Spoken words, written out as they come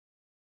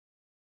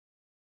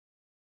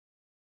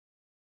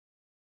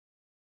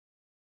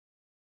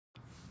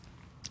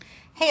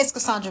Hey, it's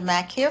Cassandra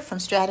Mack here from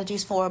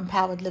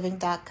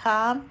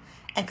strategiesforempoweredliving.com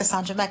and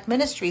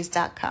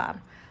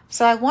CassandраMackMinistries.com.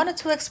 So I wanted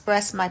to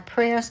express my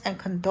prayers and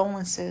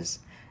condolences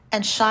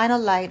and shine a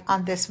light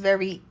on this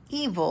very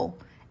evil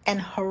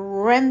and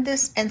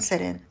horrendous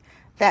incident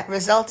that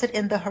resulted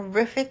in the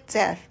horrific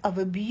death of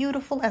a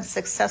beautiful and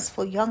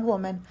successful young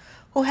woman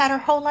who had her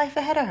whole life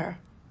ahead of her.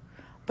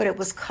 But it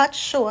was cut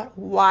short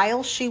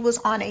while she was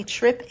on a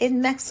trip in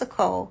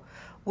Mexico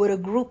with a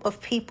group of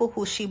people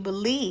who she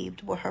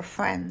believed were her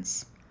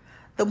friends.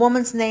 The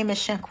woman's name is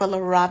Shanquella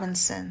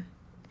Robinson.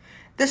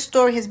 This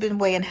story has been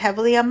weighing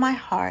heavily on my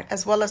heart,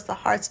 as well as the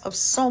hearts of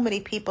so many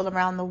people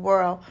around the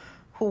world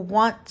who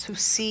want to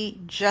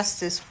see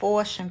justice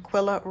for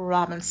Shanquella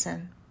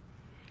Robinson.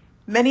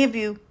 Many of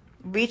you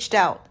reached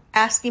out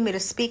asking me to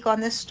speak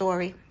on this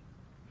story,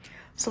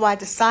 so I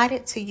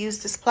decided to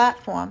use this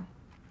platform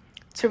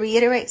to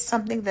reiterate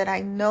something that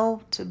I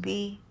know to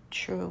be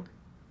true,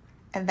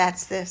 and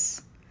that's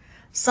this.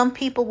 Some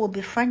people will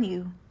befriend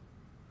you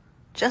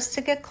just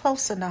to get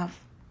close enough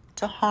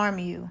to harm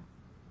you.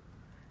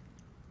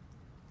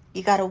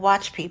 You got to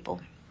watch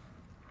people.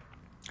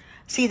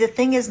 See, the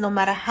thing is, no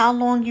matter how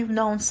long you've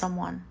known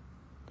someone,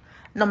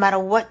 no matter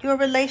what your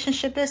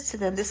relationship is to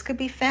them, this could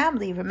be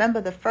family.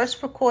 Remember, the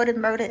first recorded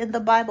murder in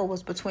the Bible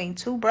was between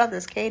two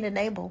brothers, Cain and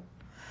Abel.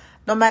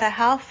 No matter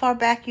how far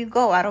back you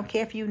go, I don't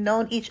care if you've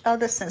known each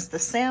other since the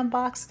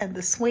sandbox and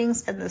the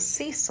swings and the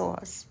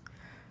seesaws.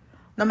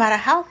 No matter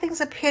how things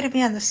appear to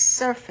be on the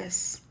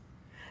surface,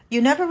 you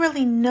never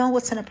really know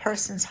what's in a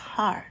person's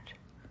heart.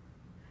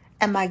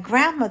 And my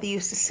grandmother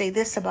used to say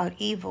this about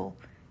evil.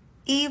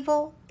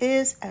 Evil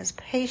is as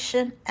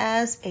patient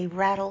as a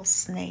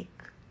rattlesnake.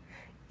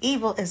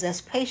 Evil is as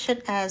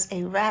patient as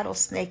a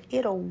rattlesnake.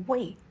 It'll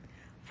wait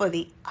for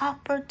the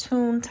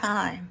opportune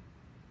time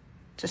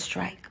to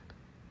strike.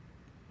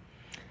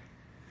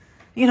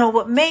 You know,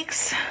 what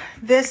makes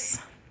this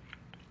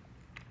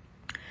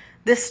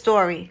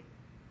story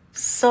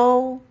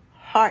so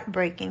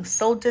heartbreaking,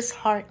 so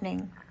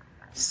disheartening,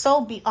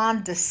 so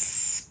beyond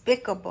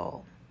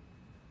despicable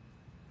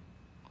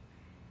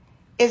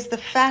is the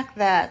fact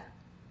that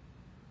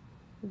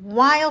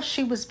while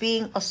she was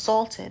being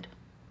assaulted,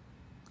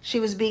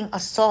 the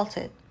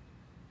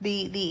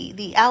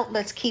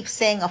outlets keep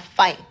saying a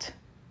fight.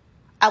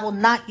 I will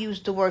not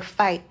use the word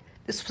fight.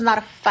 This was not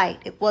a fight.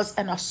 It was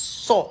an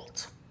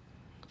assault.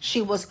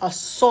 She was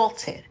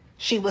assaulted.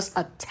 She was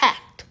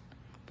attacked.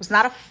 It was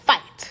not a fight.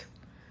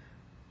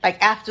 Like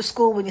after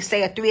school when you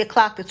say at 3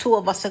 o'clock, the two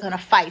of us are going to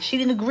fight. She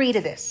didn't agree to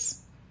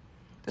this.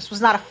 This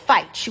was not a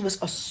fight. She was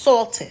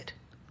assaulted.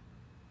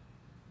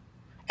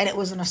 And it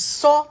was an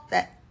assault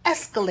that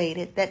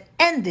escalated, that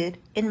ended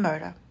in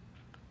murder.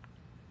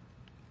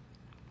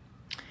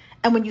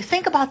 And when you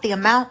think about the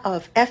amount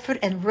of effort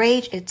and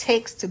rage it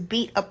takes to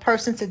beat a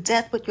person to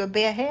death with your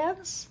bare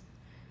hands,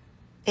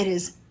 it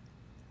is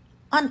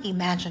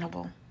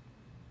unimaginable.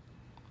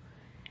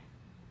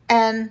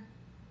 And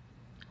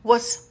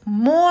what's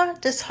more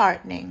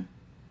disheartening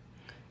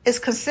is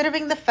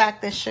considering the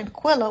fact that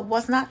Shanquella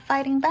was not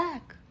fighting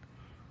back.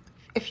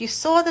 If you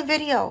saw the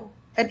video,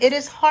 and it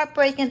is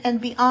heartbreaking and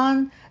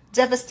beyond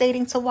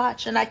devastating to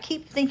watch, and I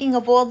keep thinking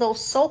of all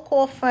those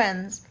so-called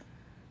friends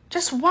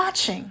just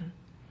watching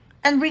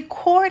and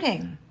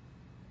recording.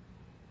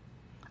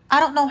 I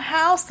don't know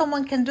how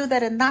someone can do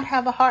that and not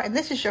have a heart. And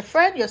this is your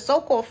friend, your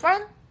so-called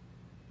friend?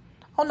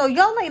 Oh no,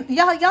 y'all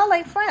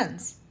ain't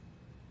friends.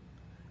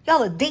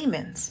 Y'all are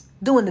demons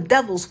doing the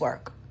devil's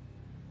work.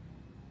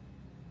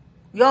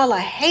 Y'all are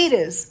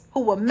haters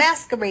who were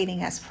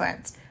masquerading as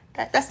friends.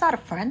 That's not a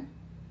friend.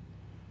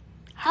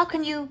 How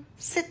can you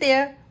sit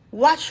there,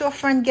 watch your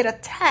friend get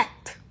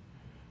attacked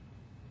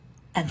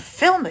and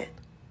film it?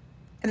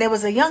 And there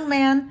was a young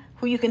man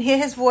who you can hear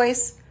his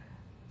voice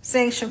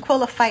saying,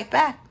 Shanquella, fight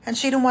back. And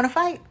she didn't want to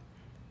fight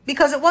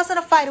because it wasn't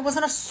a fight. It was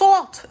an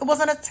assault. It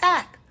was an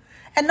attack.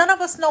 And none of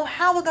us know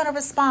how we're going to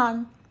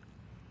respond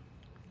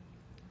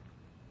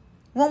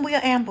when we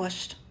are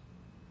ambushed.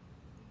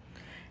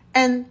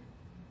 And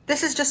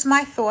this is just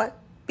my thought,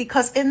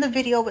 because in the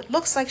video, it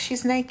looks like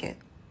she's naked.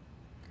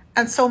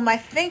 And so my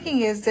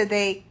thinking is, did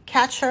they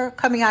catch her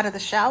coming out of the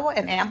shower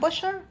and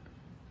ambush her?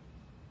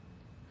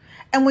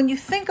 And when you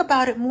think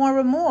about it more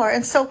and more,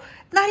 and so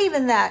not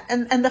even that,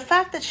 and the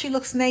fact that she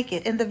looks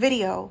naked in the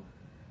video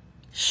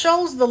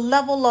shows the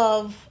level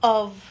of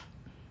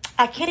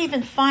I can't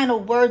even find a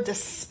word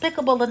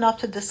despicable enough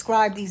to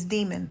describe these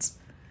demons.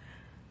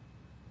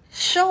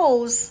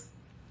 Shows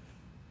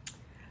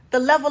the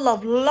level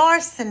of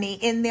larceny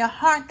in their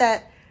heart,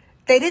 that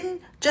they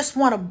didn't just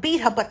want to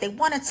beat her, but they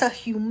wanted to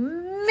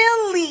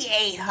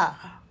humiliate her.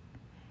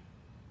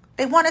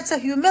 They wanted to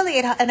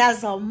humiliate her. And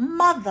as a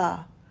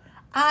mother,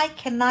 I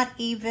cannot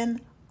even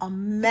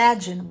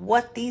imagine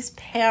what these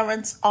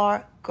parents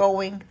are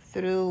going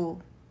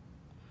through.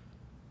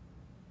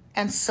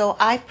 And so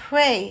I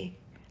pray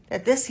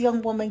that this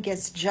young woman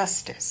gets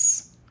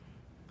justice.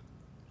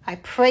 I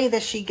pray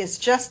that she gets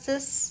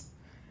justice,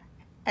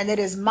 and it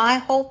is my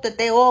hope that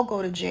they all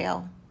go to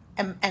jail,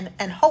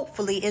 and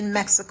hopefully in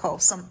Mexico,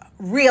 some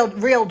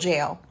real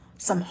jail,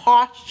 some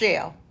harsh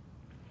jail.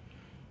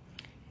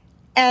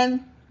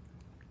 And,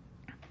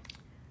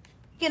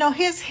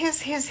 here's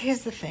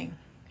the thing.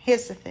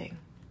 Here's the thing.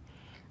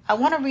 I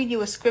want to read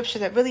you a scripture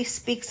that really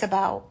speaks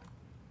about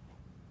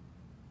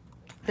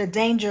the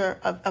danger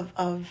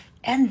of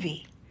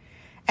envy.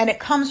 And it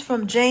comes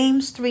from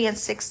James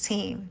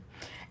 3:16.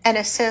 And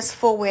it says,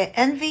 for where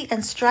envy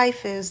and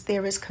strife is,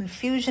 there is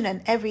confusion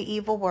and every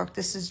evil work.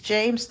 This is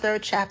James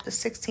 3rd chapter,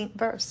 16th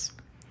verse.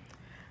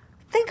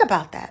 Think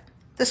about that.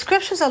 The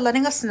scriptures are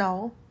letting us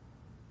know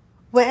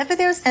wherever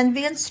there's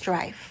envy and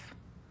strife,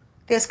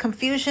 there's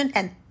confusion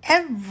and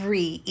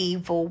every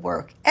evil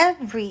work,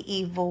 every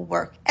evil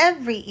work,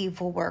 every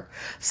evil work.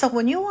 So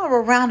when you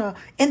are around an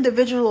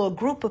individual or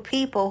group of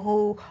people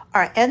who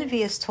are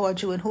envious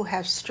towards you and who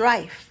have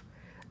strife,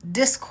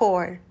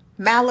 discord,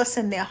 malice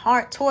in their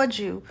heart towards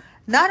you,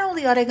 not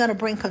only are they going to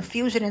bring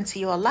confusion into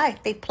your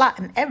life, they plot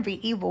in every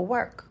evil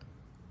work.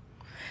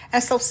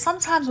 And so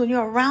sometimes when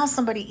you're around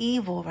somebody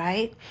evil,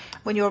 right?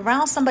 When you're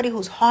around somebody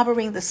who's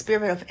harboring the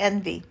spirit of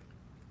envy,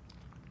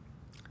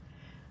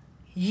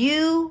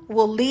 you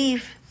will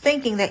leave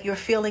thinking that you're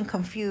feeling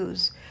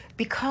confused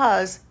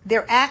because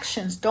their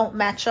actions don't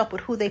match up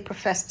with who they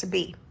profess to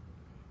be.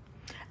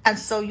 And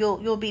so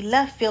you'll be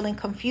left feeling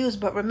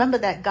confused. But remember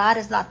that God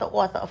is not the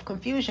author of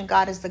confusion.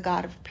 God is the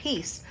God of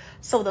peace.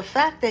 So the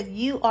fact that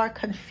you are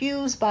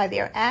confused by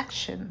their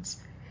actions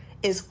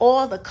is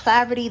all the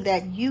clarity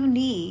that you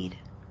need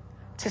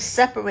to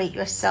separate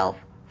yourself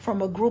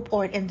from a group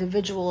or an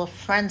individual of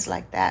friends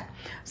like that.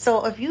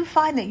 So if you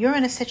find that you're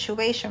in a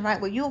situation,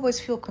 right, where you always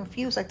feel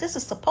confused, like this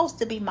is supposed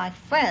to be my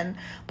friend,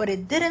 but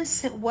it didn't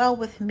sit well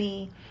with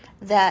me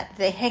that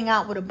they hang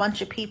out with a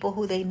bunch of people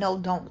who they know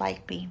don't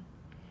like me.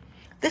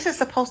 This is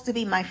supposed to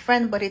be my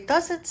friend, but it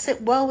doesn't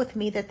sit well with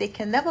me that they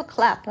can never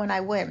clap when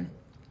I win.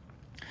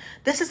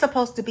 This is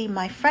supposed to be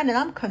my friend, and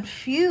I'm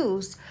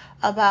confused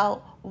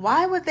about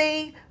why would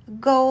they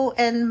go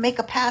and make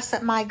a pass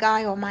at my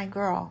guy or my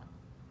girl?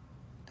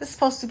 This is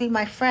supposed to be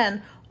my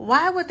friend.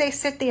 Why would they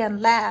sit there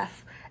and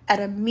laugh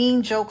at a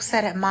mean joke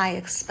said at my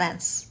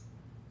expense?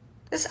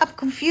 I'm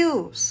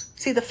confused.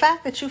 See, the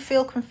fact that you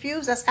feel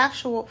confused, that's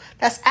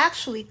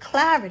actually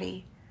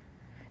clarity.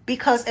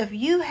 Because if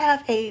you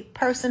have a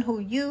person who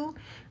you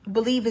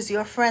believe is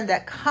your friend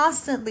that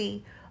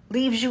constantly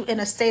leaves you in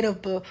a state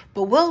of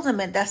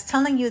bewilderment, that's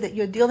telling you that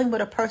you're dealing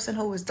with a person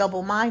who is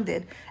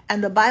double-minded.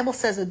 And the Bible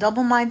says a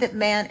double-minded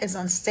man is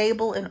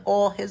unstable in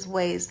all his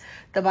ways.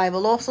 The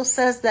Bible also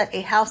says that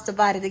a house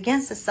divided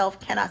against itself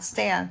cannot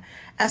stand.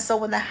 And so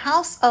when the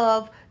house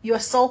of your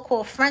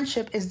so-called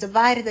friendship is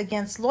divided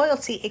against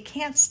loyalty, it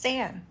can't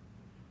stand.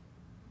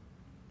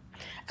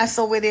 And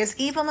so where there's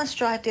evil and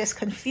strife, there's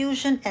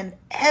confusion and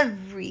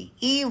every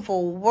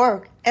evil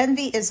work.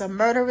 Envy is a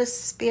murderous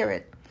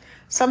spirit.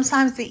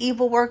 Sometimes the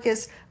evil work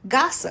is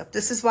gossip.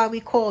 This is why we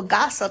call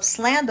gossip,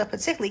 slander,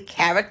 particularly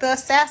character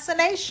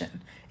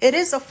assassination. It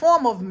is a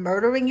form of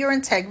murdering your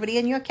integrity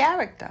and your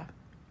character.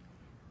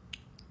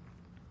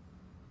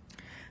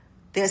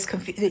 There's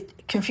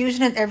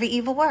confusion in every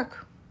evil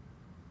work.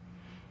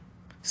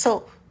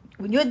 So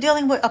when you're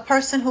dealing with a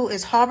person who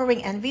is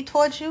harboring envy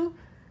towards you,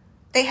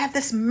 they have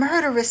this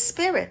murderous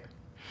spirit.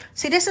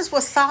 See, this is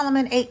what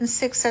Solomon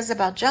 8:6 says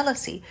about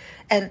jealousy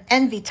and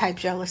envy type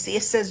jealousy.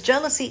 It says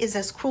jealousy is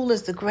as cruel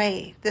as the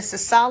grave. This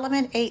is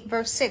Solomon 8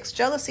 verse 6.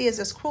 Jealousy is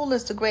as cruel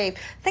as the grave.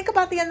 Think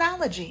about the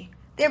analogy.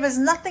 There is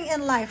nothing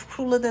in life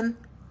crueler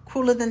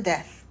than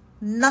death.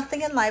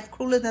 Nothing in life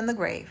crueler than the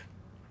grave.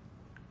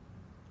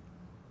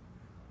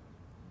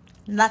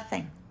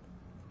 Nothing.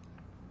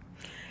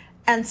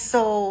 And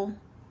so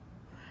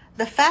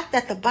the fact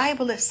that the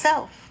Bible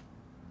itself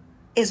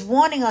is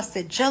warning us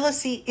that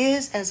jealousy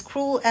is as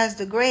cruel as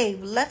the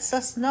grave lets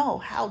us know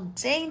how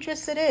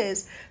dangerous it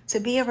is to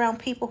be around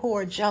people who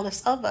are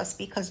jealous of us,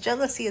 because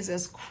jealousy is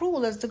as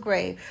cruel as the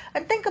grave.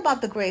 And think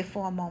about the grave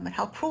for a moment,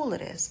 how cruel it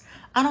is.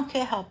 I don't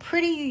care how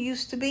pretty you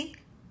used to be.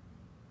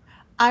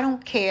 I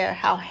don't care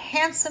how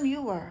handsome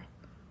you were.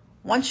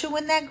 Once you're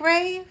in that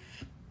grave,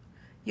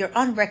 you're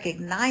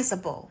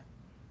unrecognizable.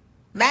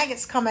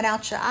 Maggots coming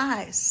out your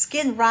eyes,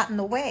 skin rotting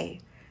away.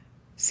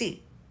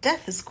 See,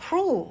 death is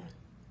cruel.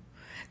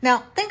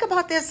 Now, think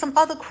about there's some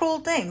other cruel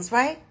things,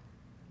 right?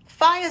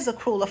 Fires are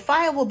cruel. A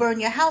fire will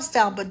burn your house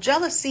down, but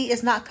jealousy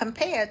is not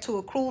compared to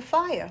a cruel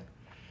fire.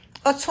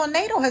 A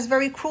tornado has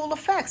very cruel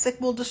effects.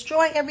 It will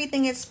destroy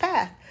everything in its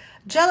path.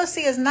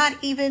 Jealousy is not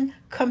even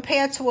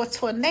compared to a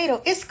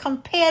tornado. It's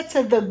compared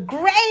to the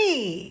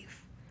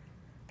grave.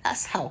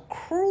 That's how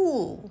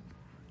cruel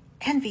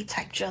envy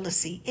type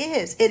jealousy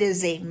is. It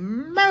is a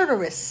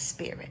murderous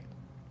spirit.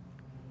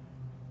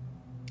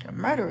 A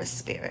murderous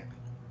spirit.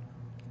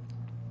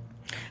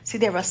 See,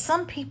 there are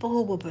some people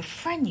who will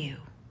befriend you,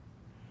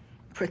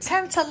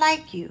 pretend to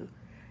like you.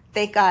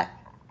 They got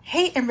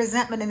hate and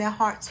resentment in their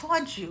heart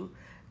towards you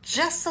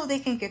just so they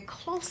can get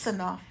close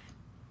enough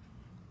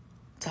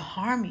to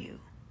harm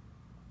you.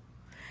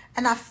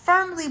 And I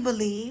firmly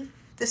believe,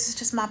 this is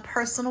just my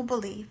personal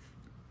belief,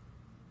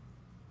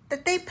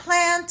 that they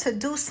plan to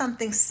do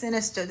something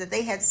sinister, that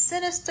they had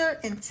sinister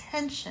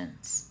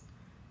intentions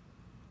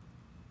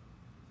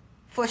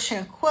for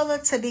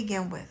Shanquella to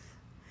begin with.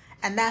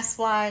 And that's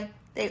why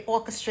they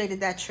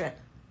orchestrated that trip.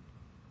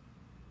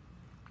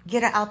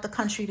 Get her out the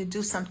country to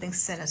do something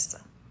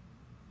sinister.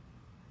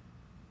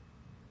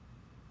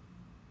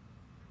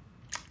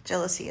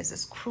 Jealousy is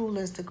as cruel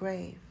as the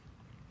grave.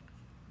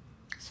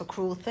 It's a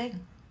cruel thing.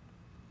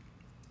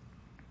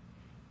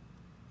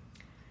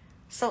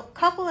 So a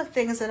couple of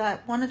things that I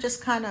want to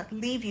just kind of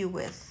leave you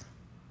with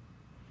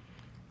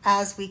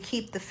as we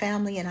keep the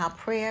family in our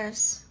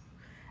prayers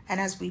and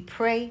as we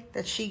pray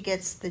that she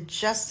gets the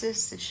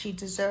justice that she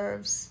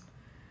deserves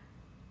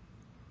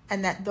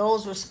and that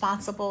those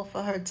responsible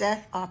for her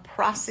death are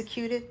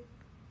prosecuted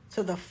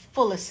to the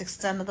fullest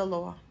extent of the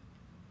law.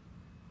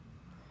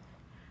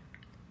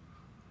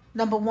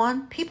 Number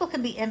one, people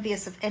can be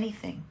envious of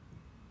anything.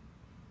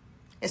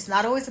 It's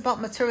not always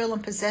about material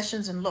and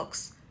possessions and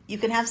looks. You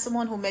can have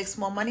someone who makes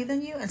more money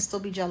than you and still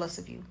be jealous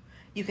of you.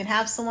 You can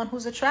have someone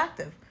who's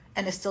attractive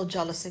and is still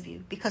jealous of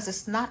you, because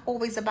it's not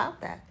always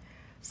about that.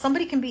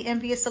 Somebody can be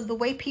envious of the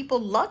way people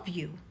love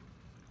you,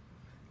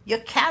 your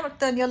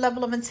character and your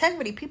level of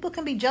integrity. People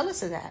can be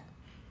jealous of that.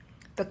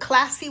 The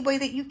classy way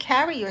that you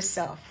carry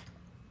yourself.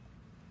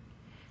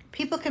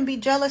 People can be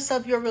jealous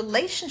of your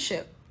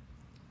relationship.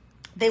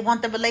 They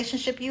want the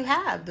relationship you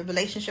have, the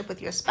relationship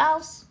with your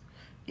spouse,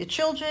 your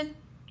children,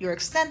 your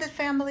extended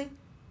family.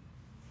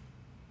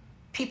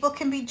 People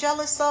can be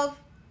jealous of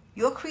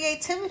your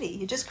creativity.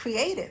 You're just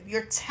creative,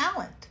 your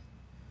talent,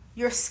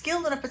 your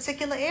skill in a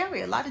particular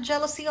area. A lot of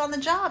jealousy on the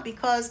job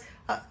because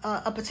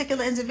a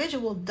particular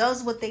individual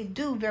does what they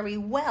do very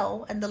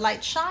well and the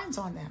light shines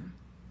on them.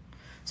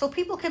 So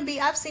people can be,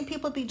 I've seen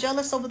people be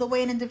jealous over the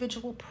way an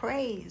individual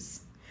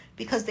prays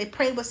because they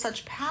pray with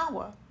such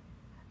power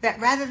that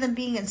rather than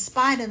being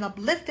inspired and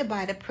uplifted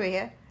by the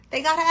prayer,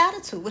 they got an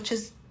attitude, which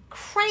is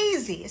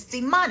crazy. It's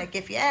demonic,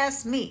 if you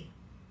ask me.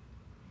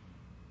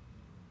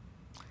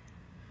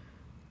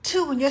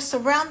 Two, when you're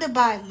surrounded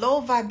by low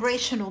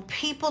vibrational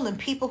people and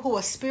people who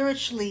are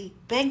spiritually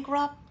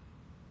bankrupt,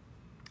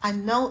 I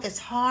know it's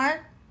hard,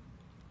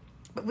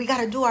 but we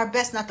got to do our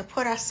best not to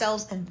put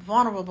ourselves in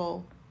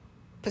vulnerable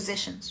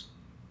positions.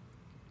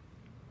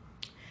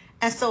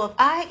 And so if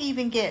I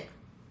even get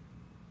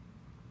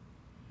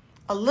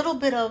a little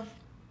bit of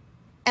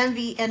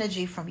envy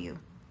energy from you,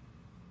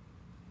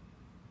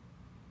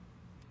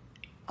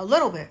 a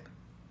little bit,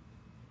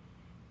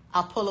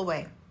 I'll pull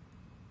away.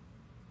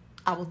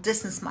 I will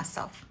distance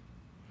myself.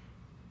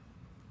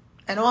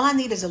 And all I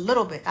need is a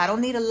little bit. I don't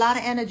need a lot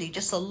of energy,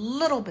 just a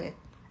little bit.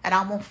 And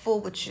I won't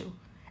fool with you.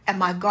 And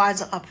my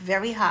guards are up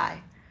very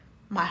high.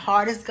 My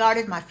heart is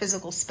guarded. My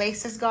physical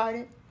space is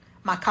guarded.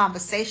 My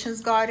conversation's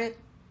guarded.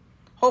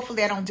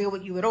 Hopefully I don't deal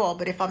with you at all.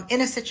 But if I'm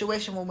in a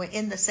situation where we're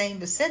in the same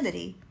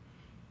vicinity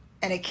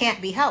and it can't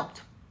be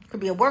helped, it could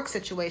be a work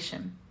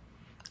situation,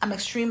 I'm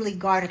extremely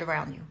guarded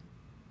around you.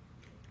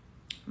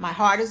 My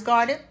heart is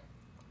guarded.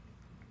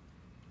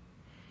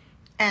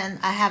 And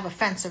I have a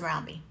fence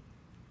around me,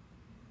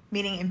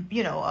 meaning,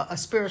 a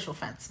spiritual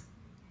fence.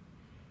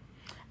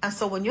 And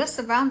so when you're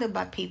surrounded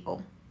by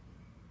people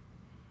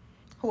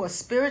who are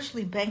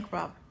spiritually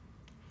bankrupt,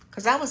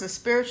 because I was a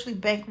spiritually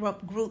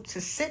bankrupt group to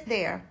sit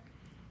there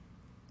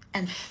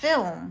and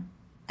film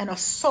an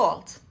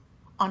assault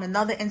on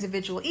another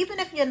individual, even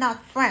if you're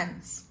not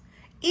friends,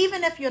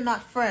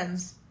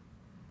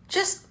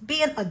 just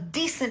being a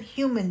decent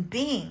human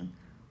being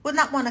would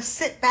not want to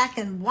sit back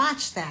and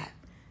watch that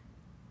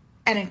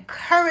and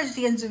encourage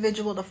the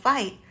individual to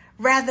fight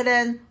rather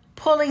than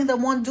pulling the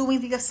one doing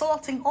the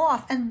assaulting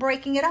off and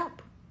breaking it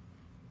up.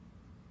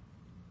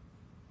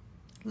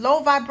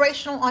 Low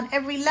vibrational on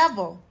every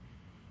level.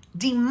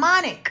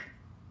 Demonic.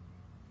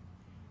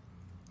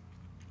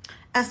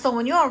 And so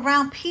when you're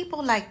around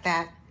people like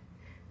that,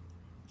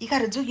 you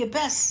got to do your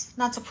best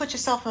not to put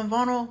yourself in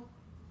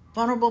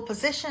vulnerable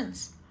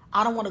positions.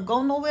 I don't want to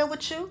go nowhere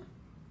with you.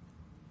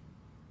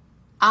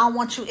 I don't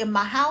want you in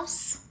my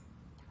house.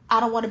 I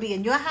don't want to be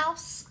in your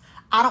house.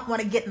 I don't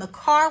want to get in the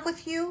car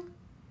with you.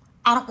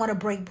 I don't want to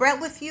break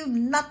bread with you.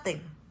 Nothing.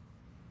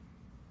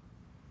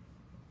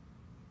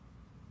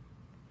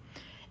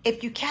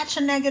 If you catch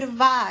a negative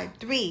vibe,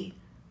 3,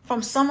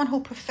 from someone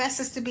who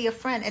professes to be a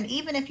friend, and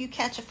even if you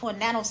catch it for a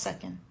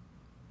nanosecond,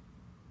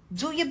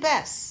 do your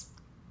best.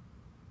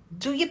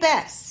 Do your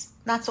best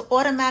not to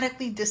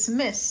automatically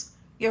dismiss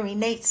your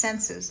innate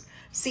senses.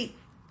 See,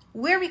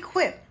 we're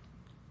equipped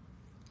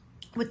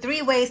with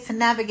 3 ways to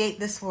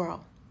navigate this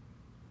world.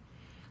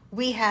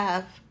 We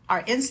have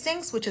our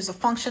instincts, which is a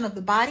function of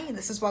the body, and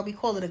this is why we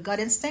call it a gut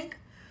instinct.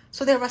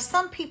 So there are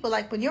some people,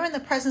 like when you're in the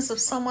presence of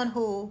someone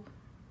who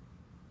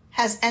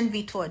has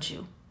envy towards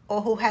you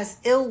or who has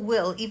ill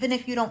will, even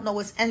if you don't know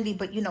it's envy,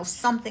 but you know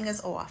something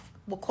is off.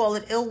 We'll call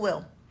it ill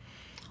will.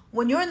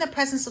 When you're in the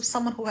presence of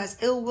someone who has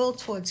ill will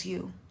towards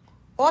you,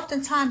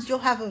 oftentimes you'll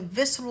have a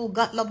visceral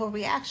gut level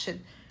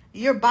reaction.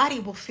 Your body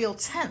will feel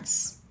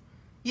tense.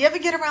 You ever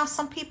get around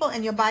some people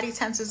and your body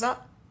tenses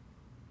up?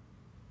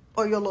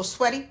 Or you're a little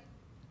sweaty?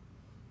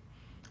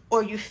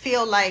 Or you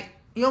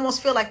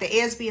almost feel like the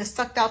air's being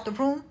sucked out the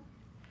room?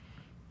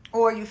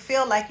 Or you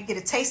feel like you get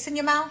a taste in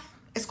your mouth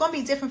It's going to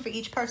be different for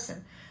each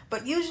person.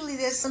 But usually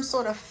there's some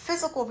sort of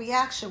physical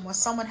reaction when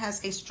someone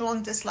has a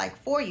strong dislike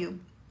for you.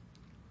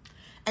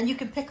 And you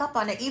can pick up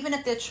on it even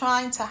if they're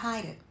trying to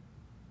hide it.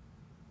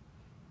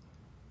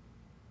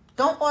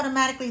 Don't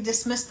automatically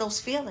dismiss those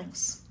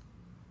feelings.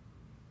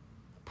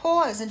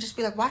 Pause and just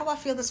be like, why do I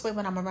feel this way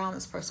when I'm around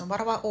this person? Why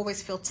do I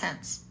always feel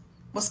tense?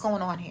 What's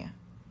going on here?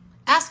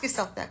 Ask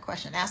yourself that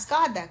question. Ask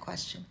God that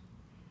question.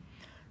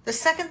 The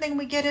second thing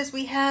we get is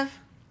we have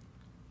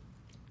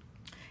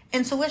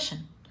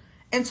intuition.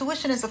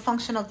 Intuition is a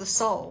function of the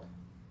soul.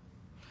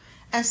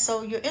 And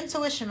so your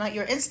intuition, right?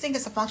 Your instinct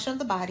is a function of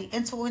the body.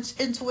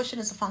 Intuition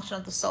is a function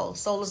of the soul.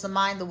 Soul is the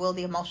mind, the will,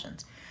 the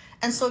emotions.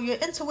 And so your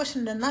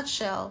intuition in a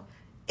nutshell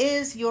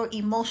is your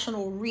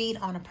emotional read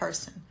on a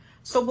person.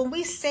 So when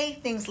we say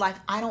things like,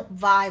 I don't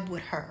vibe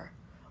with her,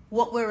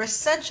 what we're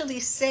essentially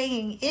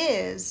saying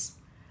is,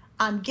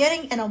 I'm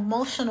getting an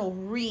emotional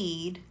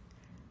read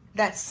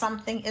that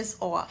something is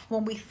off.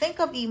 When we think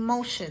of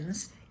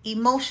emotions,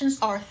 emotions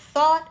are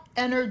thought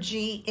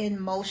energy in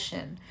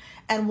motion.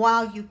 And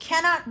while you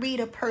cannot read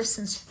a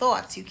person's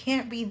thoughts, you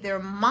can't read their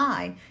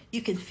mind,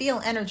 you can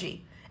feel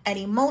energy. And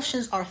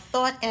emotions are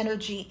thought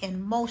energy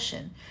in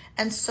motion.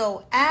 And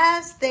so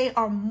as they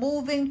are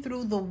moving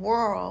through the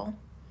world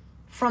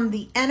from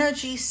the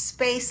energy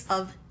space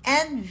of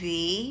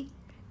envy,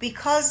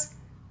 because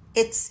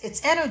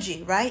it's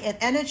energy, right? And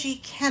energy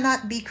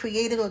cannot be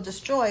created or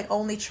destroyed,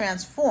 only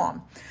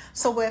transformed.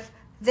 So if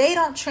they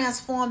don't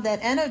transform that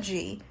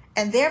energy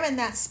and they're in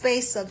that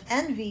space of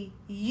envy,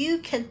 you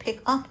can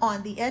pick up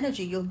on the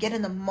energy. You'll get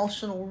an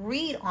emotional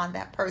read on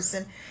that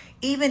person,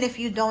 even if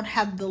you don't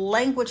have the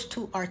language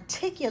to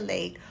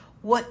articulate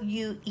what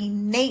you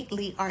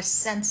innately are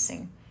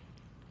sensing.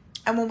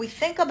 And when we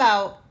think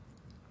about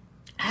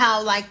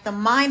how like the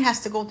mind has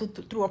to go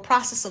through a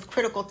process of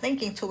critical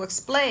thinking to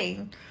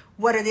explain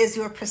what it is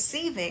you're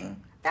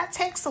perceiving, that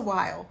takes a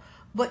while.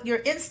 But your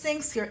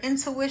instincts, your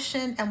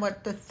intuition, and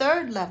what the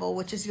third level,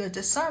 which is your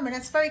discernment,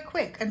 it's very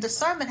quick. And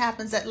discernment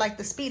happens at like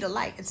the speed of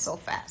light. It's so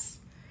fast.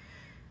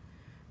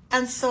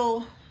 And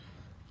so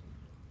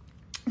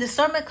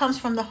discernment comes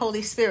from the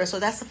Holy Spirit. So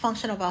that's a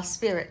function of our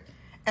spirit.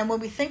 And when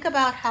we think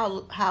about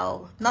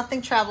how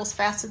nothing travels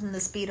faster than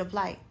the speed of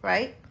light,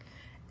 right?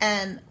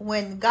 And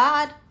when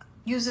God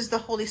uses the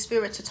Holy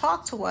Spirit to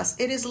talk to us,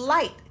 it is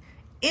light.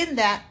 In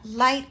that,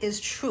 light is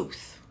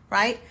truth,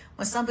 right?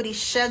 When somebody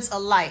sheds a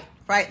light,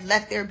 right?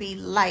 Let there be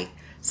light.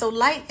 So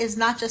light is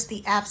not just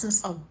the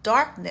absence of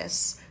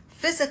darkness.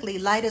 Physically,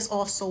 light is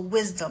also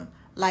wisdom.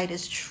 Light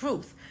is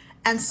truth.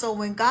 And so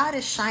when God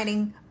is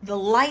shining the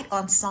light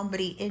on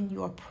somebody in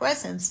your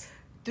presence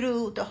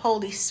through the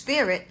Holy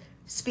Spirit,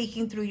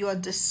 speaking through your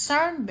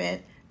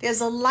discernment,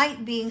 there's a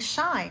light being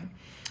shined.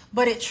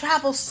 But it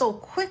travels so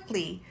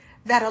quickly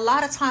that a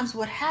lot of times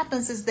what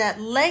happens is that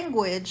the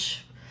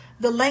language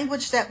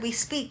that we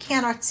speak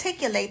can't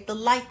articulate the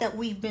light that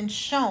we've been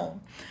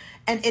shown.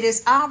 And it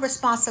is our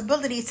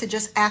responsibility to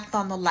just act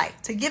on the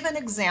light. To give an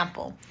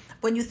example,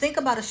 when you think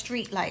about a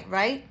street light,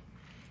 right?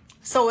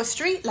 So a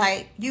street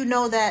light, you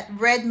know that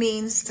red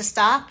means to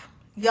stop,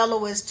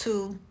 yellow is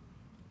to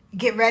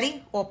get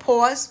ready or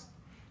pause,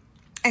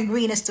 and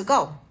green is to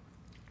go.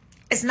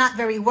 It's not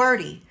very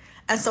wordy.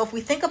 And so if we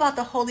think about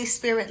the Holy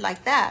Spirit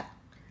like that,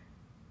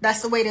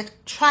 that's the way to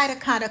try to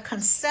kind of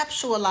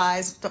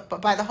conceptualize.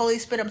 By the Holy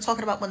Spirit, I'm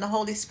talking about when the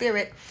Holy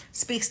Spirit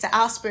speaks to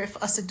our spirit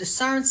for us to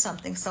discern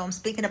something. So I'm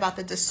speaking about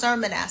the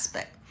discernment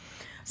aspect.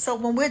 So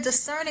when we're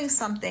discerning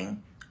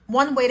something,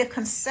 one way to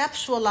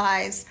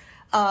conceptualize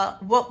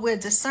what we're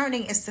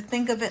discerning is to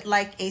think of it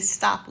like a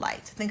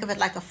stoplight. Think of it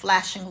like a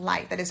flashing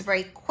light that is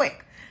very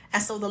quick.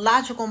 And so the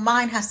logical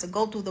mind has to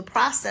go through the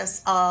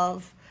process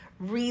of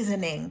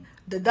reasoning,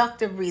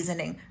 deductive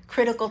reasoning,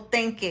 critical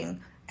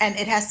thinking, and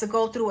it has to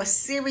go through a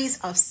series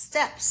of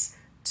steps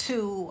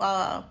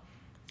to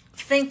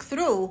think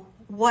through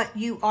what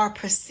you are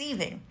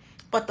perceiving.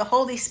 But the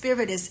Holy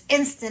Spirit is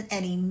instant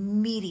and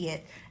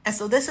immediate. And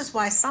so this is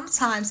why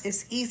sometimes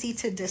it's easy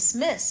to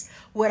dismiss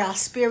what our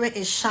spirit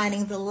is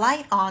shining the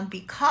light on,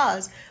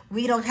 because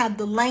we don't have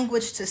the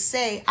language to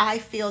say, I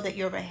feel that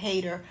you're a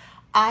hater.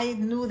 I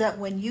knew that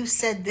when you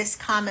said this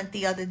comment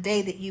the other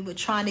day that you were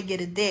trying to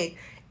get a dig.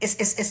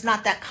 It's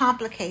not that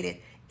complicated.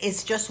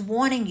 It's just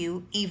warning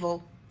you,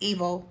 evil,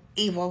 evil,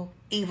 evil,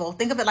 evil.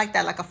 Think of it like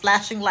that, like a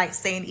flashing light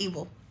saying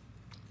evil.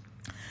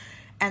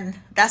 And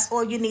that's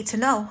all you need to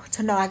know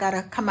I got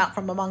to come out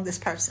from among this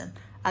person.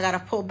 I got to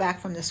pull back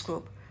from this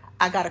group.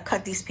 I got to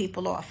cut these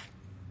people off.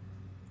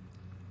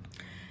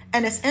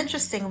 And it's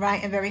interesting,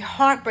 right, and very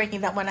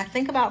heartbreaking that when I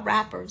think about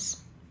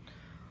rappers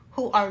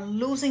who are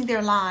losing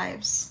their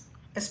lives,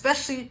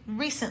 especially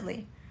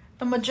recently,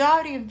 the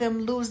majority of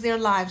them lose their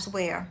lives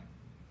where?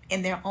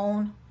 In their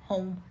own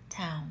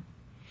hometown.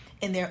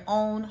 In their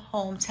own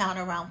hometown,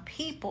 around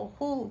people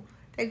who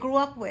they grew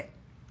up with.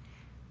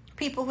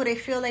 People who they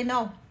feel they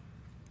know.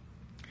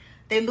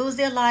 They lose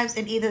their lives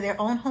in either their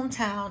own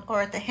hometown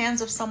or at the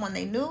hands of someone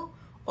they knew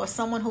or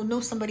someone who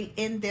knew somebody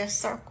in their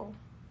circle.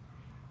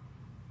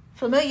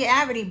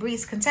 Familiarity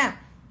breeds contempt.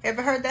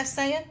 Ever heard that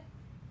saying?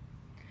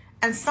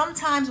 And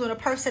sometimes when a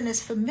person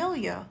is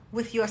familiar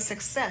with your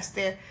success,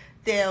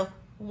 they're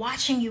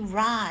watching you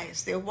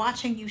rise, they're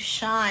watching you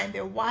shine,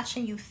 they're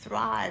watching you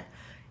thrive.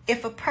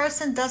 If a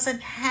person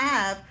doesn't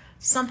have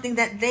something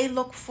that they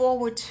look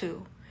forward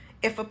to,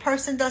 if a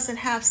person doesn't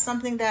have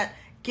something that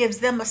gives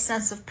them a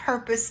sense of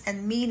purpose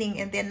and meaning,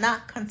 and they're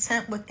not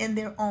content within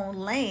their own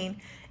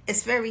lane,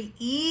 it's very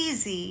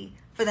easy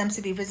for them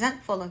to be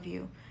resentful of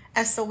you.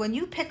 And so when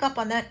you pick up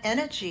on that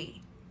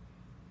energy,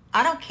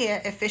 I don't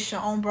care if it's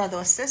your own brother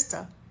or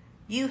sister,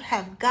 you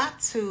have got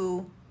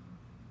to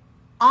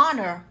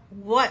honor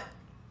what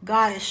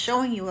God is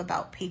showing you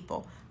about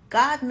people.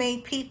 God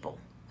made people.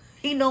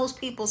 He knows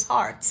people's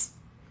hearts.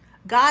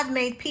 God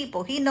made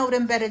people. He knows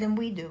them better than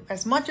we do.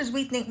 As much as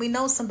we think we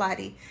know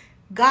somebody,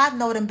 God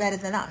knows them better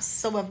than us.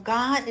 So if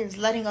God is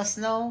letting us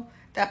know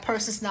that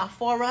person's not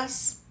for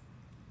us,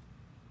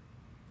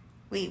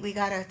 we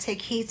got to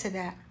take heed to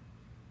that.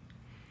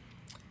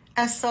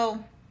 And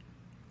so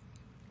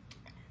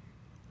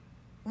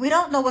we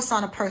don't know what's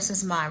on a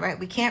person's mind, right?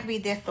 We can't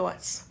read their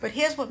thoughts. But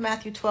here's what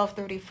Matthew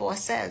 12:34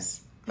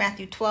 says.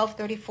 Matthew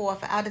 12:34,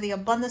 for out of the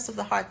abundance of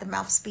the heart, the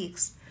mouth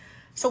speaks.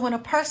 So when a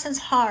person's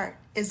heart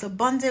is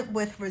abundant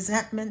with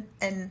resentment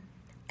and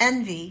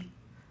envy,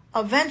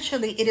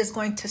 eventually it is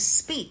going to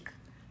speak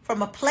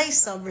from a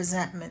place of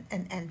resentment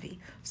and envy.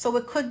 So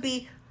it could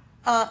be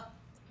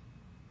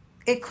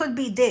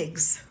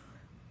digs,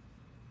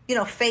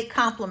 fake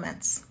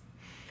compliments.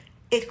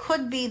 It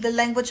could be the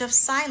language of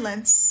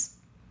silence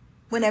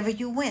whenever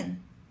you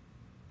win.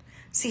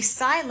 See,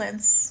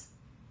 silence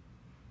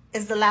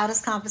is the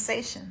loudest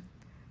conversation.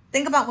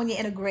 Think about when you're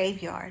in a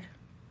graveyard.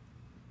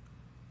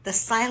 The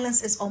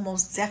silence is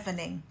almost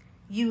deafening.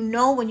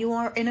 When you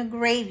are in a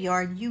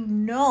graveyard,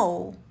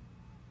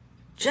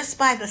 just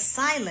by the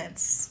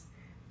silence,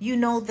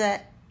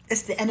 that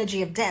it's the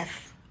energy of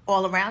death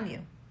all around you.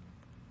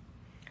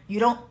 You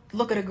don't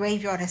look at a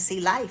graveyard and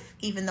see life,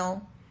 even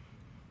though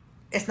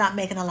it's not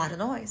making a lot of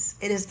noise.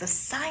 It is the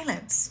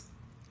silence.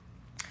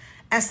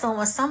 And so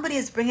when somebody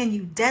is bringing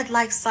you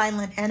dead-like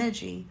silent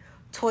energy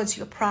towards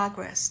your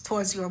progress,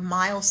 towards your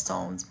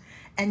milestones,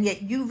 and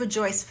yet you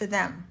rejoice for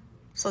them.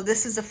 So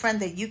this is a friend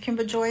that you can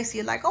rejoice.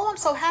 You're like, oh, I'm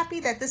so happy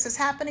that this is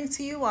happening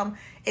to you. I'm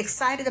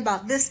excited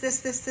about this,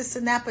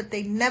 and that, but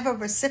they never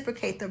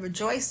reciprocate the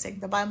rejoicing.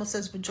 The Bible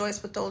says,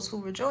 rejoice with those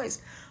who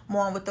rejoice,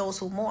 mourn with those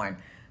who mourn.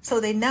 So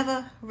they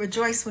never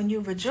rejoice when you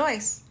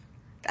rejoice.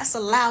 That's a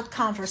loud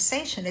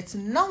conversation. It's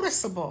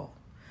noticeable.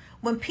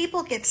 When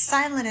people get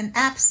silent and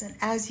absent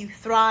as you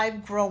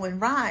thrive, grow,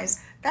 and rise,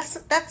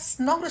 that's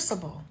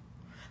noticeable.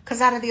 Because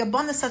out of the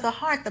abundance of the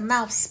heart, the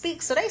mouth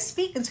speaks. So they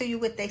speaking to you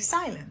with their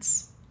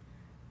silence.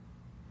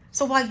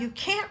 So while you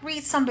can't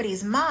read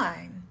somebody's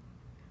mind,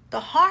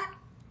 the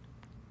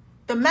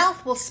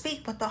mouth will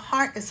speak, but the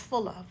heart is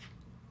full of.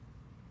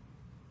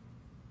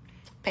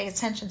 Pay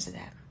attention to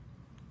that.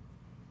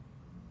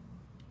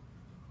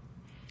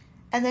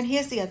 And then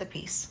here's the other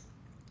piece.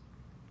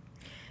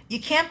 You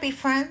can't be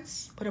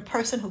friends with a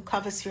person who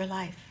covets your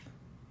life,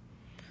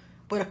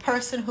 with a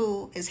person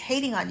who is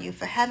hating on you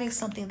for having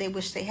something they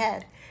wish they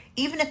had,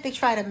 even if they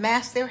try to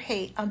mask their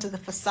hate under the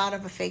facade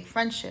of a fake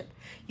friendship.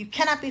 You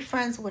cannot be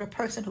friends with a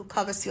person who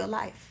covets your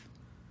life.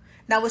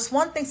 Now, it's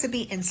one thing to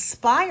be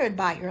inspired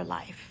by your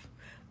life,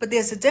 but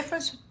there's a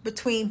difference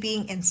between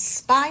being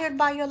inspired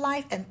by your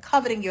life and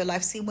coveting your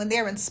life. See, when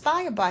they're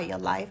inspired by your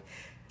life,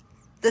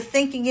 the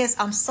thinking is,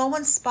 I'm so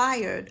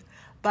inspired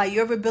by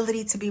your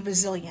ability to be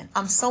resilient.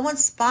 I'm so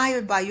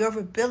inspired by your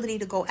ability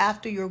to go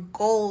after your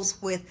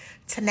goals with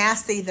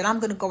tenacity that I'm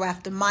going to go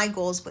after my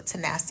goals with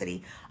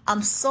tenacity.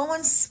 I'm so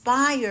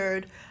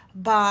inspired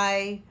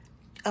by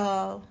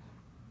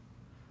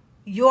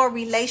your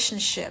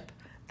relationship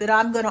that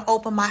I'm going to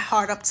open my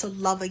heart up to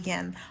love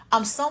again.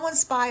 I'm so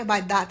inspired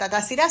by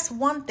that. See, that's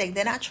one thing.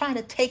 They're not trying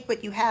to take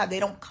what you have. They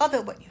don't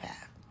covet what you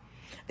have.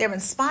 They're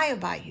inspired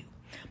by you.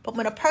 But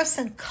when a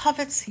person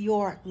covets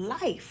your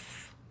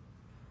life,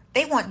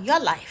 they want your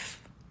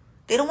life.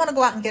 They don't want to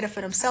go out and get it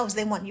for themselves.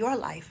 They want your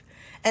life.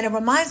 And it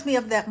reminds me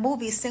of that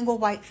movie, Single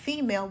White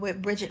Female,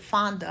 with Bridget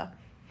Fonda.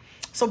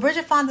 So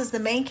Bridget Fonda is the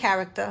main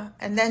character,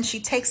 and then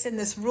she takes in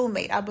this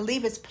roommate. I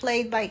believe it's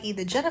played by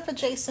either Jennifer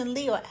Jason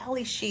Leigh or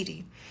Ali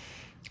Sheedy.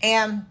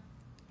 And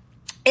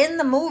in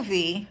the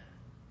movie,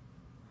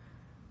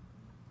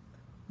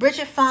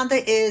 Bridget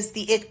Fonda is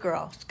the it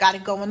girl. She's got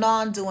it going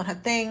on, doing her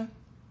thing.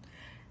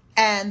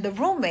 And the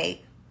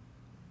roommate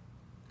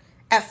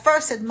at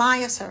first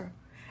admires her,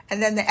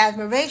 and then the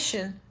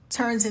admiration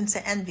turns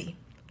into envy.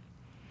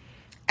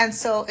 And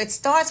so it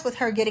starts with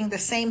her getting the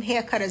same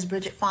haircut as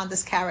Bridget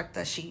Fonda's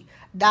character. She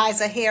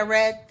dyes her hair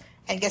red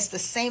and gets the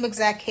same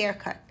exact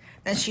haircut.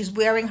 Then she's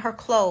wearing her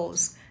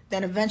clothes.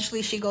 Then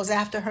eventually she goes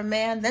after her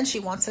man. Then she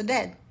wants her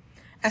dead.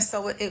 And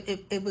so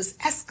it was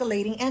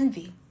escalating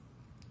envy.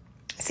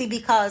 See,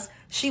 because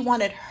she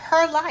wanted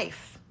her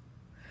life.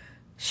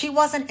 She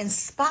wasn't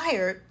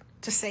inspired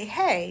to say,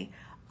 hey,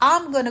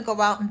 I'm going to go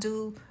out and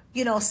do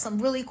some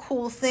really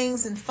cool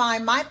things and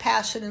find my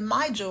passion and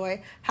my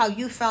joy, how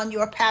you found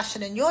your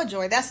passion and your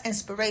joy. That's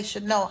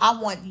inspiration. No, I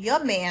want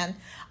your man.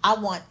 I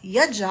want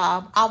your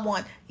job. I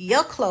want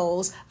your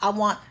clothes. I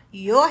want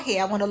your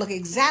hair. I want to look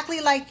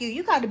exactly like you.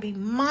 You got to be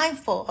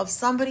mindful of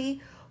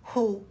somebody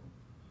who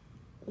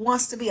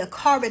wants to be a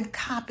carbon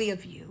copy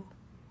of you.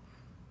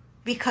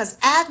 Because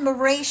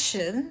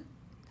admiration,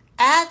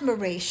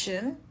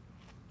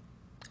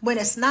 when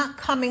it's not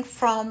coming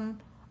from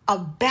a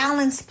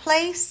balanced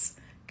place,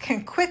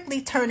 can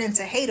quickly turn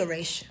into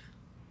hateration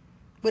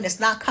when it's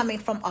not coming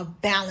from a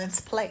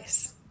balanced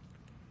place.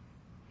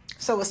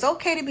 So it's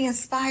okay to be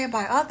inspired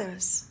by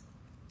others,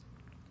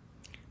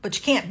 but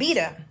you can't be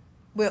them.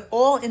 We're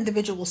all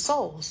individual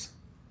souls.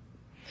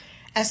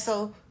 And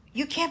so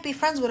you can't be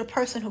friends with a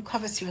person who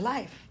covets your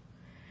life.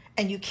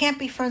 And you can't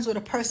be friends with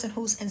a person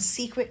who's in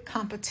secret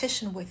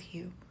competition with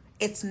you.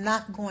 It's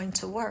not going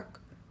to work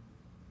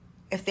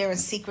if they're in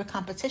secret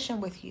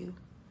competition with you.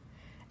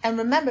 And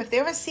remember, if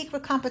they're in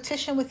secret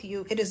competition with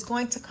you, it is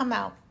going to come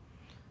out.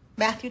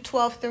 Matthew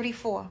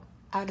 12:34.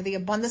 Out of the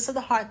abundance of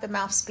the heart, the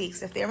mouth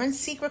speaks. If they're in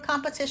secret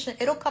competition,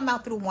 it'll come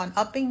out through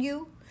one-upping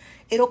you.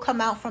 It'll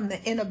come out from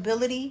the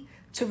inability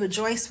to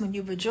rejoice when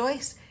you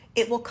rejoice.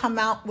 It will come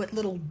out with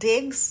little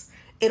digs.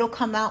 It'll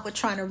come out with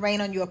trying to rain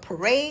on your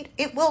parade.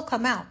 It will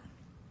come out.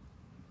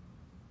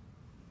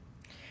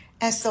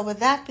 And so with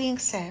that being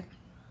said,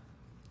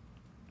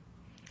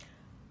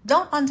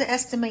 don't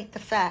underestimate the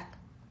fact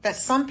that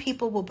some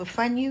people will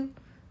befriend you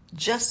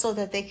just so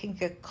that they can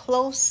get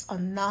close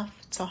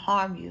enough to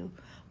harm you.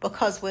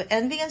 Because where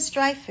envy and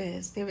strife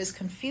is, there is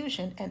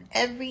confusion and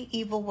every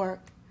evil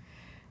work.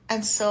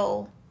 And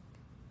so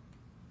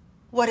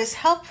what is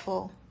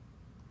helpful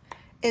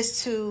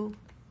is to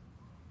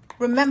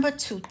remember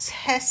to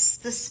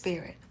test the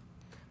spirit.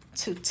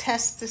 To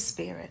test the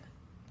spirit.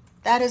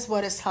 That is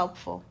what is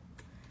helpful.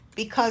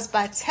 Because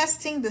by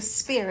testing the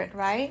spirit,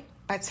 right?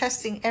 By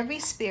testing every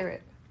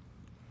spirit,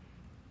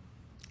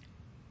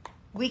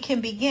 we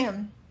can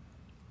begin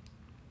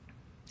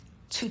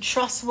to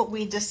trust what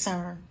we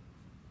discern.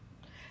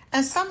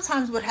 And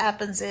sometimes what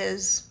happens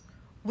is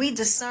we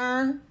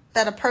discern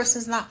that a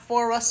person's not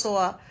for us,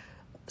 or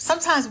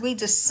sometimes we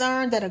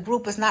discern that a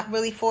group is not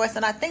really for us.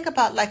 And I think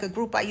about like a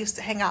group I used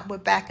to hang out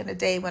with back in the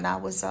day when I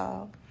was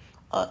a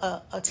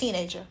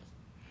teenager.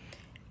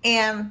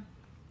 And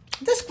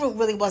this group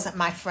really wasn't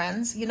my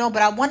friends, but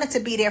I wanted to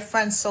be their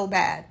friends so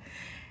bad.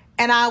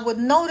 And I would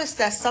notice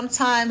that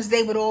sometimes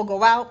they would all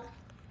go out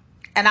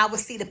and I would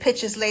see the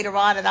pictures later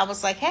on and I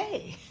was like,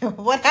 hey,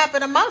 what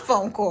happened to my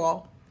phone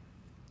call?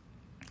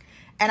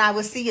 And I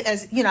would see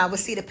I would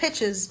see the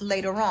pictures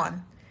later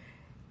on.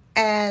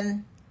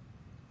 And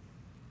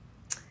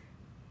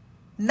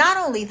not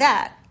only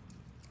that,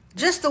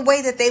 just the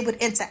way that they would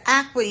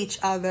interact with each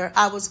other,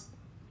 I was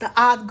the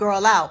odd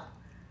girl out.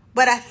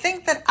 But I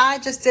think that I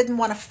just didn't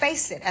want to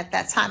face it at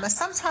that time. And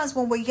sometimes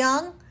when we're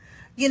young,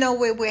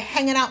 we're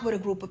hanging out with a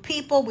group of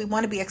people, we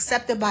want to be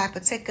accepted by a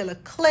particular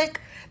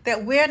clique,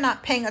 that we're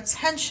not paying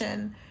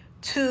attention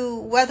to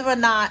whether or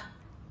not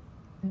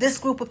this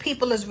group of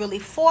people is really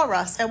for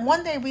us. And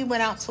one day we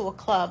went out to a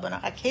club, and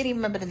I can't even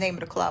remember the name of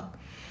the club,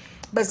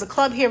 but it's a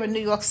club here in New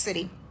York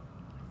City.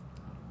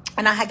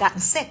 And I had gotten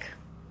sick.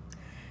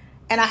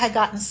 And I had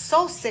gotten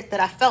so sick that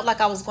I felt like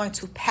I was going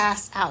to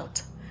pass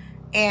out.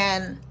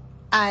 And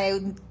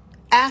I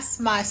asked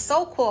my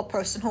so-called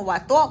person, who I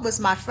thought was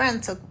my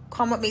friend, to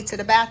come with me to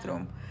the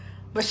bathroom.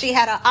 But she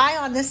had an eye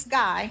on this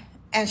guy,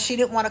 and she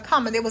didn't want to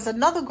come. And there was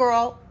another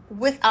girl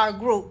with our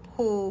group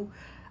who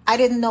I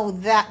didn't know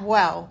that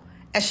well.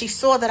 And she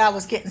saw that I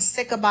was getting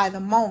sicker by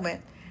the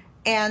moment.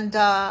 And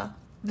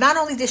not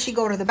only did she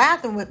go to the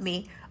bathroom with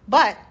me,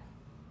 but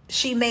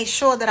she made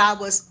sure that I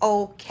was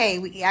okay.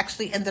 We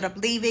actually ended up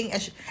leaving.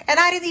 And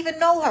I didn't even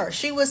know her.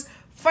 She was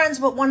friends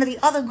with one of the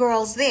other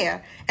girls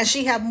there. And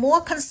she had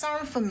more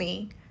concern for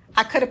me.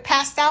 I could have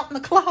passed out in the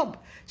club.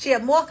 She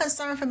had more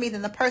concern for me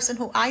than the person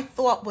who I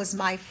thought was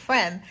my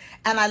friend.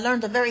 And I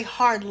learned a very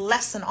hard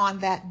lesson on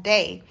that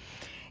day.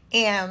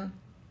 And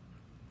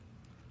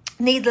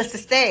needless to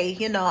say,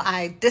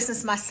 I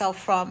distanced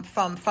myself from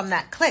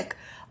that clique.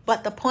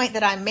 But the point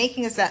that I'm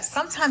making is that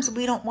sometimes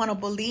we don't want to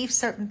believe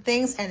certain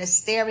things, and it's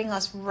staring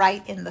us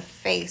right in the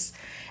face.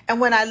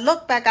 And when I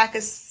look back, I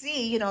could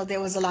see,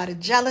 there was a lot of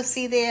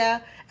jealousy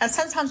there. And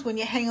sometimes when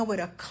you're hanging with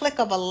a clique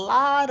of a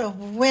lot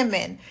of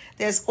women,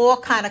 there's all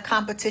kind of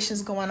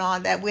competitions going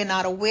on that we're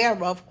not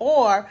aware of,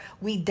 or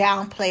we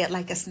downplay it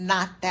like it's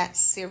not that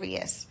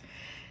serious.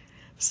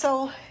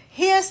 So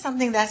here's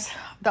something that's,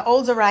 the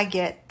older I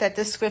get, that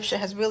this scripture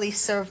has really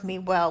served me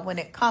well when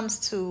it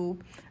comes to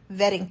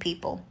vetting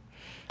people.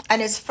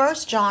 And it's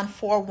 1 John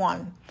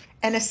 4:1.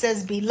 And it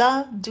says,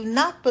 "Beloved, do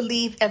not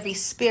believe every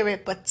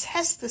spirit, but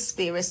test the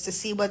spirits to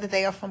see whether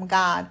they are from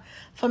God.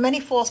 For many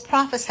false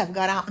prophets have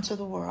gone out into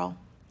the world."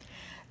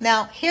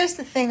 Now, here's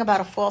the thing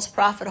about a false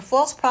prophet. A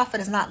false prophet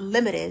is not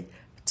limited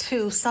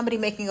to somebody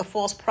making a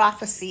false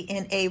prophecy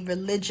in a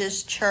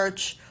religious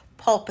church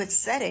pulpit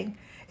setting.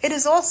 It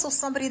is also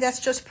somebody that's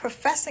just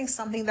professing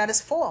something that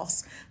is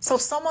false. So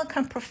someone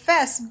can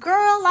profess,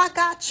 girl, I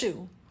got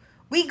you.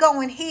 We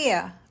going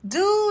here.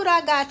 Dude,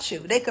 I got you.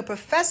 They could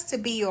profess to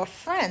be your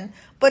friend,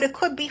 but it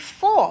could be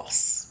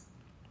false.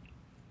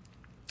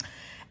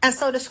 And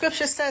so the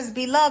scripture says,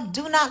 beloved,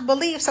 do not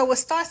believe. So it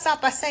starts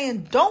out by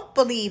saying, don't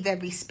believe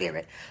every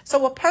spirit.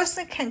 So a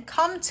person can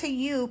come to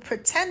you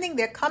pretending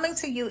they're coming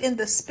to you in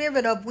the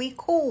spirit of we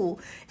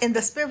cool, in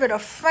the spirit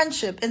of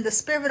friendship, in the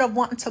spirit of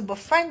wanting to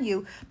befriend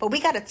you. But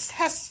we got to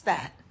test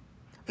that.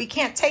 We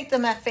can't take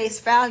them at face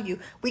value.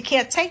 We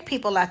can't take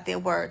people at their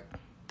word.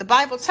 The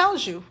Bible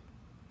tells you,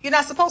 you're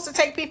not supposed to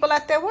take people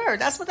at their word.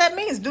 That's what that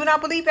means. Do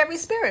not believe every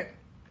spirit.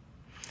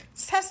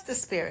 Test the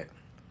spirit.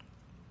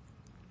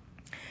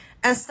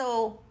 And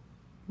so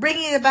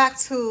bringing it back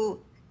to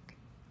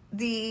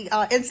the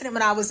incident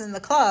when I was in the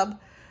club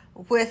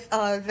with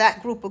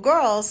that group of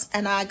girls,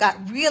 and I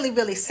got really,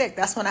 really sick.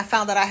 That's when I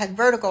found out I had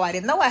vertigo. I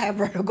didn't know I had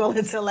vertigo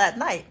until that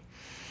night.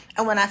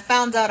 And when I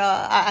found out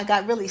I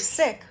got really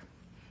sick,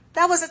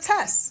 that was a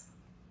test.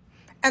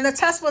 And the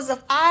test was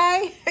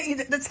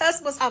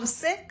I'm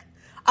sick,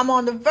 I'm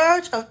on the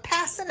verge of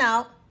passing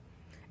out,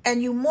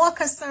 and you more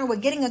concerned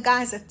with getting a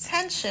guy's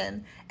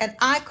attention, and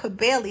I could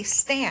barely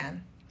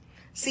stand.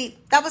 See,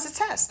 that was a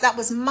test. That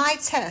was my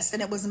test,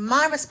 and it was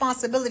my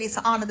responsibility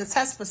to honor the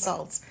test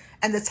results.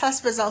 And the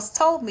test results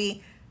told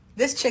me,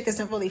 this chick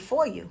isn't really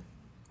for you.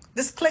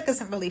 This clique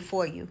isn't really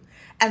for you.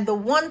 And the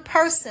one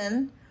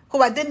person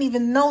who I didn't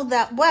even know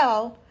that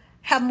well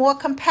had more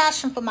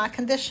compassion for my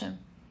condition.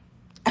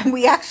 And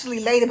we actually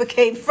later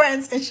became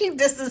friends, and she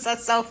distanced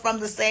herself from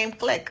the same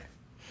clique.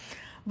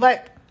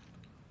 But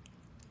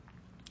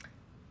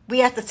we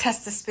have to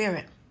test the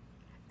spirit.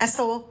 And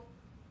so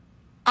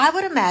I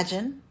would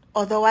imagine,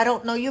 although I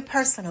don't know you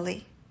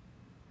personally,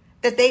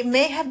 that there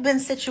may have been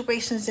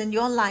situations in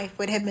your life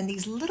where there have been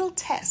these little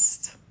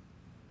tests.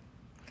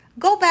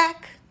 Go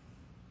back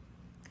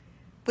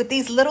with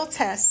these little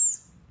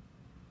tests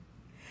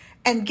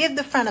and give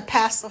the friend a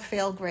pass or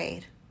fail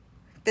grade.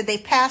 Did they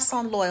pass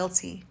on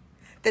loyalty?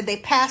 Did they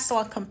pass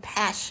on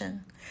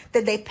compassion?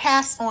 Did they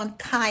pass on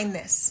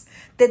kindness?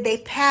 Did they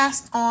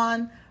pass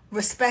on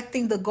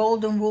respecting the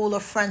golden rule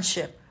of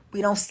friendship?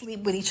 We don't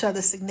sleep with each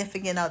other's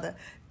significant other.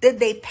 Did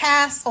they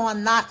pass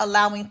on not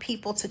allowing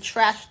people to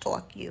trash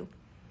talk you?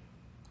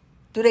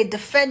 Do they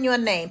defend your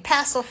name?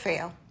 Pass or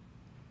fail?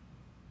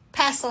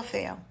 Pass or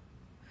fail?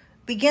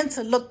 Begin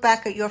to look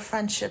back at your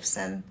friendships,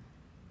 and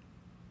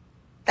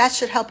that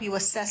should help you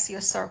assess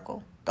your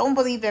circle. Don't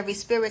believe every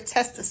spirit.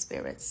 Test the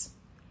spirits.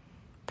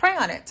 Pray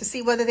on it to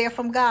see whether they're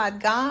from God.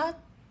 God,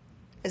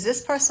 is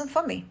this person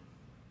for me?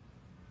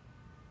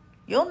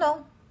 You'll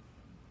know.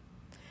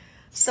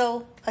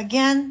 So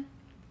again,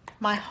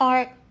 my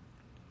heart,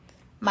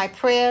 my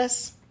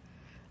prayers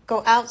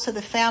go out to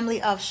the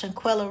family of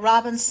Shanquella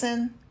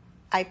Robinson.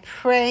 I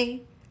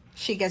pray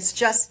she gets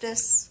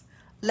justice.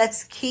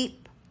 Let's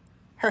keep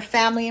her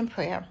family in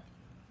prayer.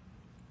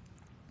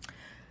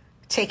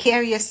 Take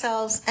care of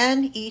yourselves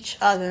and each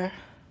other.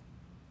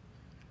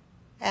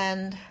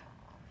 And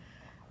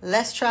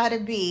let's try to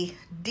be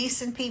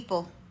decent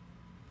people.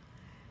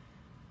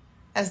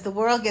 As the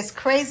world gets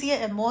crazier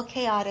and more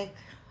chaotic,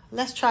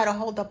 let's try to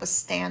hold up a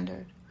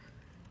standard.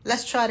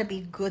 Let's try to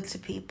be good to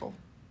people.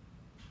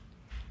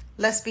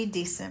 Let's be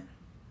decent.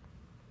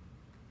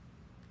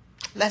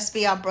 Let's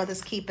be our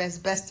brother's keeper as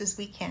best as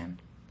we can.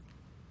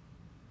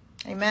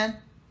 Amen.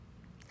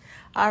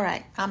 All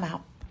right, I'm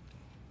out.